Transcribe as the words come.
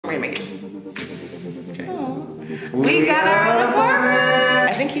What do you make? Okay. We got our own apartment!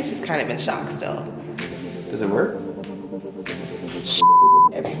 I think he's just kind of in shock still. Does it work?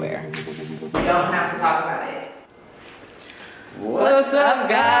 Everywhere. You don't have to talk about it. What's up,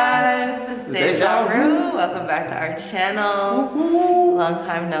 guys? It's Deja, Roux. Welcome back to our channel. Long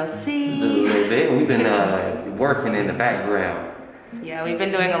time no see. A little bit. We've been working in the background. Yeah, we've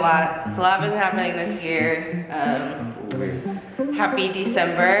been doing a lot. It's a lot been happening this year. Happy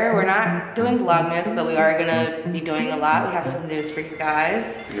December. We're not doing Vlogmas, but we are gonna be doing a lot. We have some news for you guys.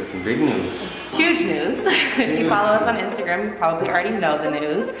 We got some big news. It's huge news. If you follow us on Instagram, you probably already know the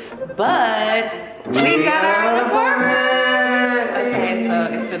news. But we got our own apartment! Okay, so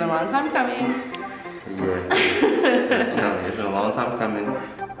it's been a long time coming. Yeah, it's been a long time coming.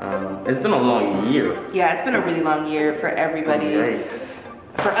 It's been a long year. Yeah, it's been a really long year for everybody. Right.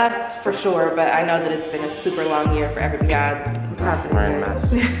 For us, for sure, but I know that it's been a super long year for everybody. Yeah, what's happening? We're in a mess.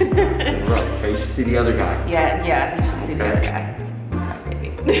 Look, okay, you should see the other guy. Yeah, you should see the other guy. What's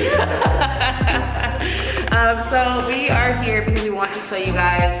happening? So we are here because we want to show you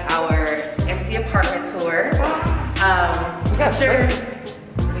guys our empty apartment tour. We got space.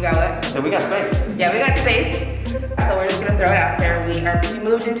 We got what? So we got space. Yeah, we got space. So we're just gonna throw it out there. We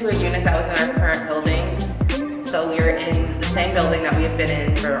moved into a unit that was in our current building. So we're in the same building that we have been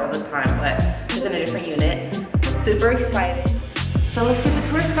in for all this time, but just in a different unit. Super excited. So let's get the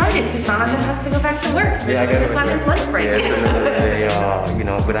tour started because Jonathan has to go back to work. Yeah, I gotta go. His lunch break. Yeah, it's another day, you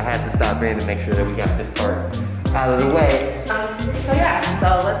know, but I had to stop in to make sure that we got this part out of the way. So yeah, so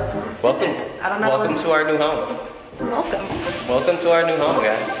let's do this. I don't know. Welcome to our new home. Welcome. Welcome to our new home,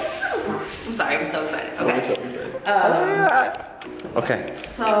 guys. I'm sorry, I'm so excited. Okay. Okay.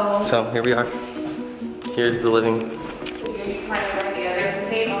 So here we are. Here's the living. to give you kind of an idea, there's the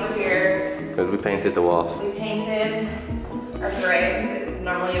paint over here. Because we painted the walls. We painted our gray.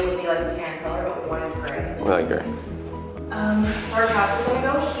 Normally it would be like a tan color, but we wanted gray. We like gray. So our couch is gonna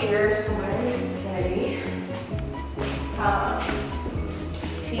go here, somewhere in this vicinity.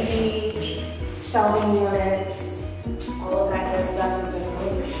 TV, shelving units, all of that good stuff is gonna go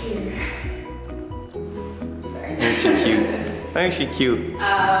over here. Sorry. Ain't she cute? Ain't she cute?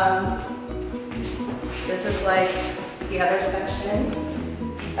 This is like the other section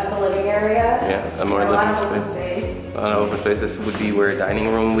of the living area. Yeah, a more lot of living open space. A lot of open space. This would be where a dining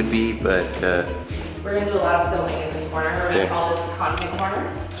room would be, but we're gonna do a lot of filming in this corner. We're gonna call this the content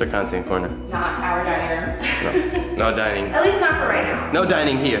corner. it's our content corner. Not our dining room. No dining. At least not for right now. No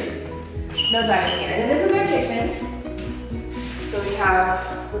dining here. No dining here. And this is our kitchen. So we have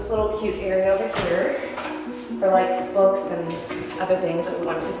this little cute area over here for like books and other things that we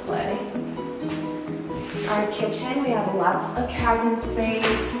want to display. Our kitchen, we have lots of cabinet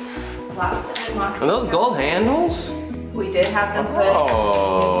space, lots and lots. Are those gold handles? We did have them put.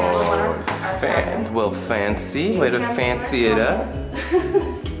 Well, fancy. Way to fancy it up.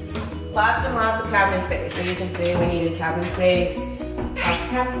 Lots and lots of cabinet space. As you can see, we needed cabinet space. Lots of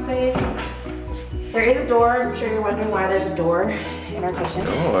cabinet space. There is a door. I'm sure you're wondering why there's a door in our kitchen.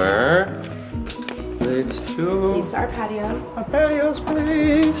 Door. It's to It's our patio. our patio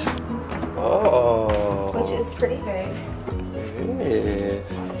space. Oh. Which is pretty big. It is.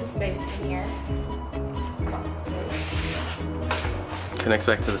 Lots of space in here. Lots of space. Connects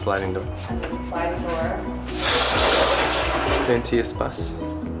back to the sliding door. Sliding door. Empty espace.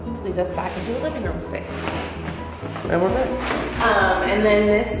 Leads us back into the living room space. And we're back. And then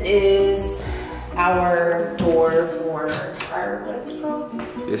this is our door for our, what is it called?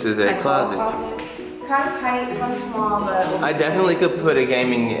 This is a closet. It's kind of tight, kind of small, but I definitely could put a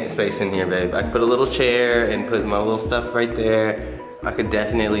gaming space in here, babe. I could put a little chair and put my little stuff right there. I could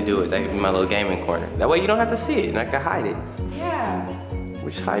definitely do it. That could be my little gaming corner. That way you don't have to see it and I could hide it. yeah,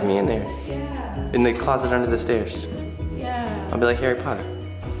 Just hide me in there. yeah, In the closet under the stairs. yeah, I'll be like Harry Potter.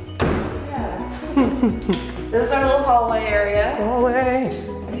 yeah. This is our little hallway area. Hallway.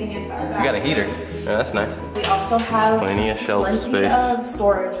 Convenience our You got a heater. Yeah, that's nice. We also have Plenty of shelf plenty space. of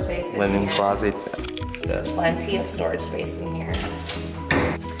storage space in Linen here. closet. Stuff. Plenty of storage space in here.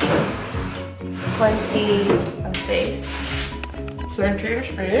 Plenty of space. Plenty of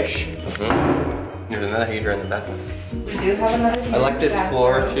space. There's another heater in the bathroom. We do have another I like this bathroom.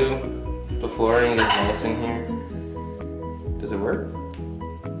 floor too. The flooring is nice in here. Does it work?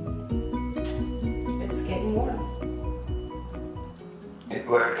 It's getting warm. It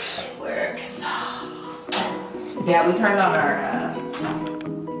works. It works. Yeah, we turned on our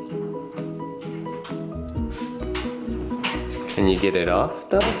Can you get it off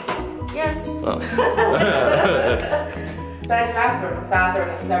though? yes. Oh. Guys, bathroom.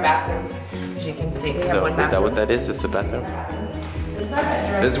 This is our bathroom. As you can see, we have one Is that bathroom. what that is? It's a bathroom? This is is our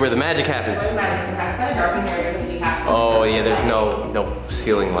bedroom. This is where the magic happens. This is where the magic happens. It's kind of dark in here because we have to. Oh yeah, there's no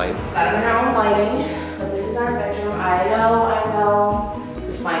ceiling light. Got our own lighting, but this is our bedroom. I know.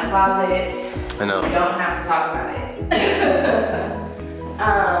 My closet. I know. We don't have to talk about it.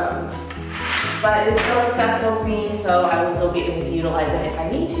 But it's still accessible to me, so I will still be able to utilize it if I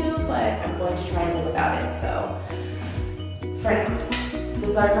need to, but I'm going to try and live without it, so. For now. This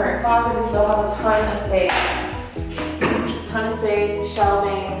is our current closet. We still have a ton of space,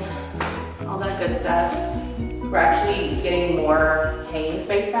 shelving, all that good stuff. We're actually getting more hanging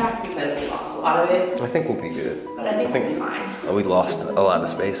space back because we lost a lot of it. I think we'll be good. But I think we'll be fine. Oh, we lost a lot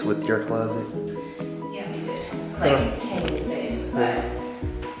of space with your closet. Yeah, we did. Like hanging space. But.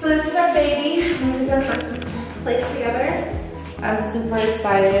 So this is our baby. This is our first place together. I'm super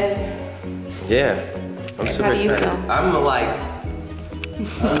excited. Yeah, I'm super How do you excited. feel? I'm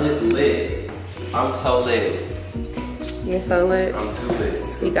just lit. I'm so lit. You're so lit. I'm too lit.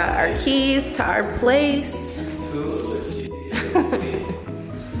 We got our keys to our place. I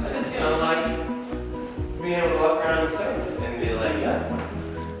just, like being able to walk around the space and be like, yeah.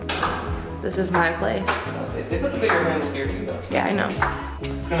 This is my place. They put the bigger rooms here too, though. Yeah, I know.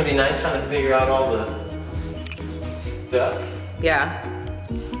 It's gonna be nice trying to figure out all the stuff. Yeah.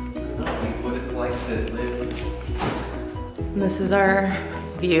 What it's like to live. This is our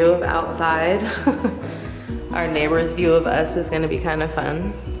view of outside. Our neighbor's view of us is gonna be kind of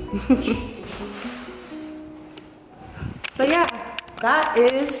fun. But yeah,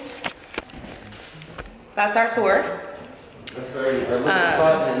 that's our tour. That's our little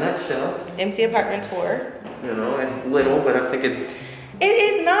spot in a nutshell. Empty apartment tour. You know, it's little, but I think it's. It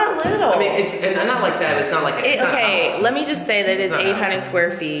is not little. I mean, it's and not like that. It's not like it's not a okay, house. let me just say that it's It's not 800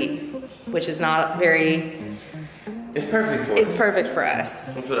 square feet, which is not very. It's perfect for us. It's perfect for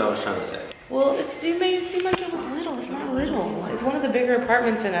us. That's what I was trying to say. Well, it made it seem like it was little. It's not little. It's one of the bigger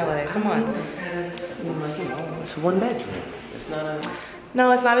apartments in LA. Come on. It's one bedroom. It's not a. No,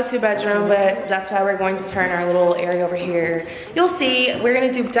 it's not a 2-bedroom, but that's why we're going to turn our little area over here. You'll see, we're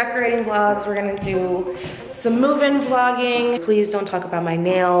gonna do decorating vlogs. We're gonna do some move-in vlogging. Please don't talk about my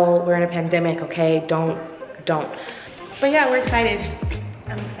nail. We're in a pandemic, okay? Don't. But yeah, we're excited.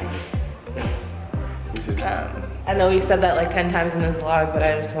 I'm excited. I know we've said that like 10 times in this vlog, but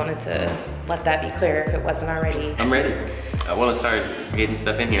I just wanted to let that be clear if it wasn't already. I'm ready. I want to start getting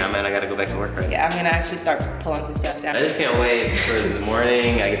stuff in here. I gotta go back to work right now. Yeah, I'm gonna actually start pulling some stuff down. I just can't wait for the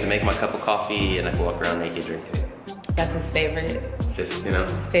morning. I get to make my cup of coffee and I can walk around naked drinking it. That's his favorite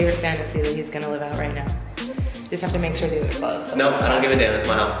Favorite fantasy that he's gonna live out right now. Just have to make sure these are closed. So no, I don't give a damn. It's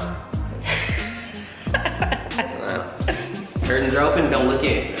my house. Wow. Curtains are open. Don't look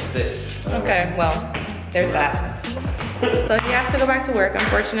in. That's it. Okay, well, there's that. So he has to go back to work,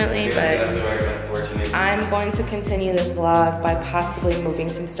 unfortunately, but I'm going to continue this vlog by possibly moving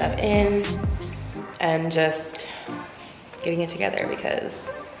some stuff in and just getting it together because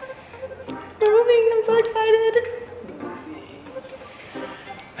we're moving. I'm so excited.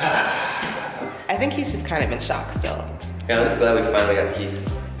 I think he's just kind of in shock still. Yeah, I'm just glad we finally got the keys.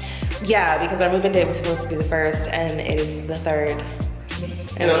 Yeah, because our move-in date was supposed to be the 1st and it is the 3rd.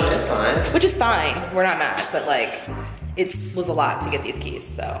 You know, it's fine. Which is fine, we're not mad, but like, it was a lot to get these keys,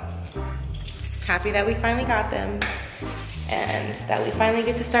 so. Happy that we finally got them and that we finally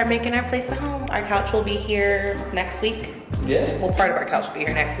get to start making our place a home. Our couch will be here next week. Yeah. Well, part of our couch will be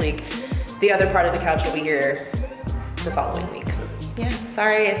here next week. The other part of the couch will be here the following week. So, yeah,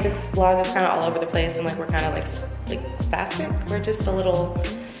 sorry if this vlog is kind of all over the place and like we're kind of like spastic. We're just a little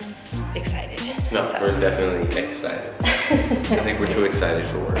excited. No, so. We're definitely excited. I think we're too excited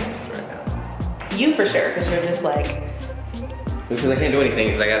for words right now. You for sure, because you're just like. Because I can't do anything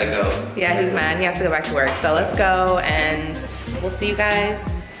because I gotta go. Yeah, he's mad. He has to go back to work. So let's go and we'll see you guys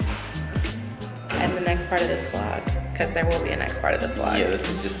in the next part of this vlog. Because there will be a next part of this vlog. Yeah, this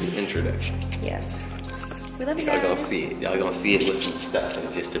is just the introduction. Yes. We love you guys. Y'all gonna see it. Y'all gonna see it with some stuff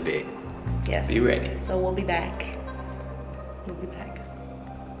in just a bit. Yes. Be ready. So we'll be back. We'll be back.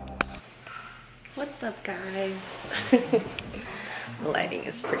 What's up, guys? The lighting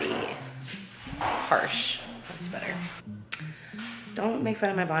is pretty harsh. That's better. Don't make fun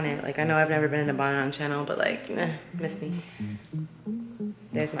of my bonnet. Like, I know I've never been in a bonnet on the channel, but like, miss me.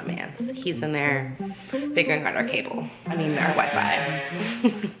 There's my man's. He's in there figuring out our cable. I mean, our Wi-Fi.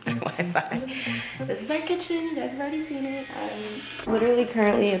 Our Wi-Fi. This is our kitchen. You guys have already seen it. I'm literally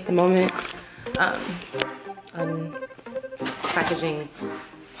currently at the moment packaging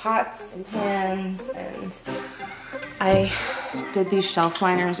pots and pans, and I did these shelf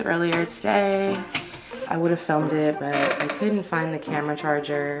liners earlier today. I would have filmed it, but I couldn't find the camera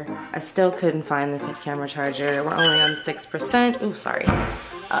charger. I still couldn't find the camera charger. We're only on 6%. Ooh, sorry.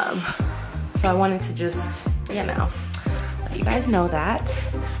 So I wanted to just, you know, let you guys know that.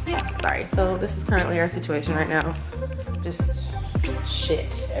 Yeah, sorry. So this is currently our situation right now. Just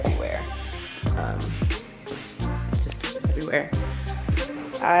shit everywhere. Just everywhere.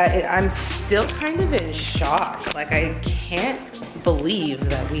 I'm still kind of in shock. Like, I can't believe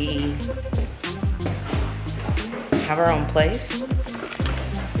that we have our own place.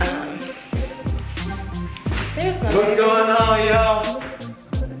 There's nothing. What's going on, y'all?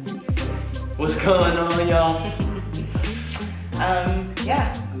 What's going on, y'all?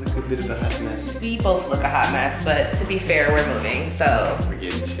 Yeah. I look a bit of a hot mess. We both look a hot mess, but to be fair, we're moving, so. We're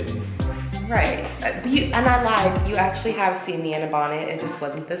getting shitty. Right. And I lied. You actually have seen me in a bonnet. It just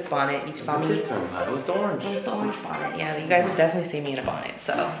wasn't this bonnet. You saw me. Different bonnet. It was the orange. It was the orange bonnet. Yeah, you guys have definitely seen me in a bonnet,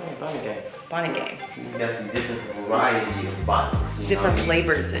 so. Yeah, bonnet game. Bonnet game. You got the different variety of bonnets. Different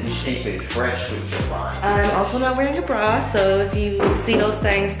flavors and shit. Keep it fresh with your bonnets. I'm also not wearing a bra, so if you see those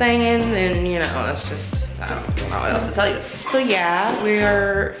things thanging, then you know, it's just, I don't know what else to tell you. So yeah,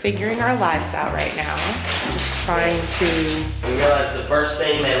 we're figuring our lives out right now. Just trying to. We realize the first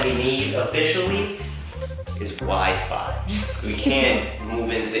thing that we need officially is Wi-Fi. We can't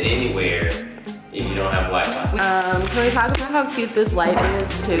move into anywhere if you don't have Wi-Fi. Can we talk about how cute this light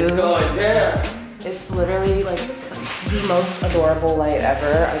is too? It's going down. It's literally like the most adorable light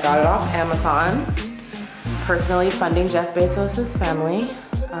ever. I got it off Amazon. Personally funding Jeff Bezos' family.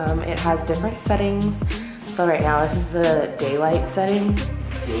 It has different settings. So right now this is the daylight setting.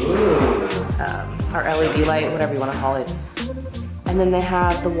 Or LED light, whatever you want to call it. And then they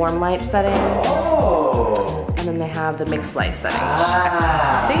have the warm light setting. Oh. And then they have the mixed light setting.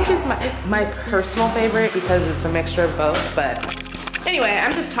 I think is my personal favorite because it's a mixture of both, but anyway,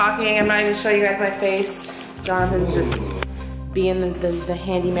 I'm just talking. I'm not even showing you guys my face. Jonathan's just being the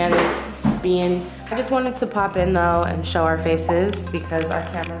handyman is being. I just wanted to pop in though and show our faces because our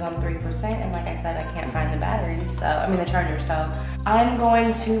camera's on 3% and like I said, I can't find the batteries, so, I mean the charger, so. I'm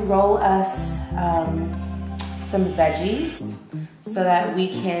going to roll us some veggies so that we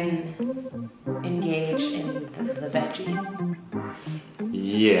can engage in the veggies.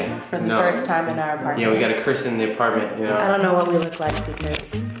 Yeah. For the first time in our apartment. Yeah, we gotta christen the apartment, you know. I don't know what we look like because.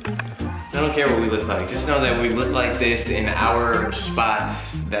 I don't care what we look like. Just know that we look like this in our spot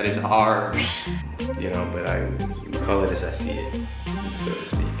that is ours. You know, but I call it as I see it, so to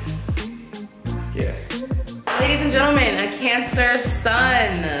speak. Yeah. Ladies and gentlemen, a Cancer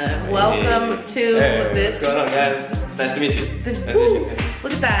sun. Welcome to this. What's going on, guys? Nice to meet you. Nice to meet you.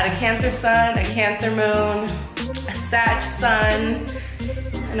 Look at that, a Cancer sun, a Cancer moon, a Sag sun,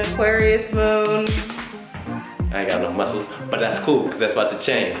 an Aquarius moon. I ain't got no muscles, but that's cool, because that's about to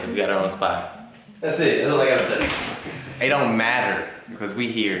change. We got our own spot. That's it, that's all I gotta say. It don't matter, because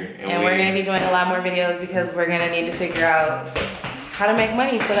we here. And we're gonna be doing a lot more videos because we're gonna need to figure out how to make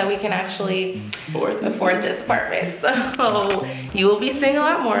money so that we can actually afford this apartment. So you will be seeing a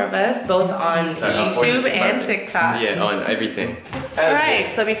lot more of us, both on YouTube and TikTok. Yeah, on everything. All right,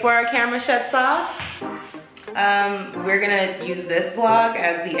 so before our camera shuts off, we're gonna use this vlog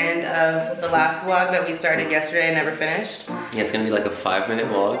as the end of the last vlog that we started yesterday and never finished. Yeah, it's gonna be like a 5-minute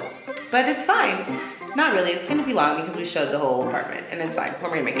vlog. But it's fine. Not really, it's gonna be long because we showed the whole apartment and it's fine, we're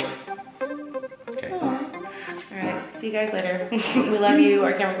gonna make it. Okay. All right, see you guys later. We love you,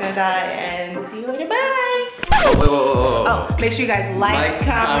 our camera's gonna die, and see you later, bye. Oh, whoa. Oh, make sure you guys like,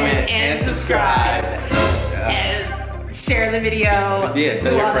 comment, and subscribe. And share the video. Yeah,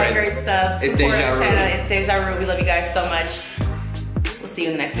 tell your all friends. That great stuff. It's Support Deja our Roux. channel. It's Deja Roux. We love you guys so much. We'll see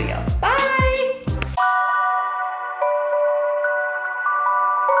you in the next video. Bye.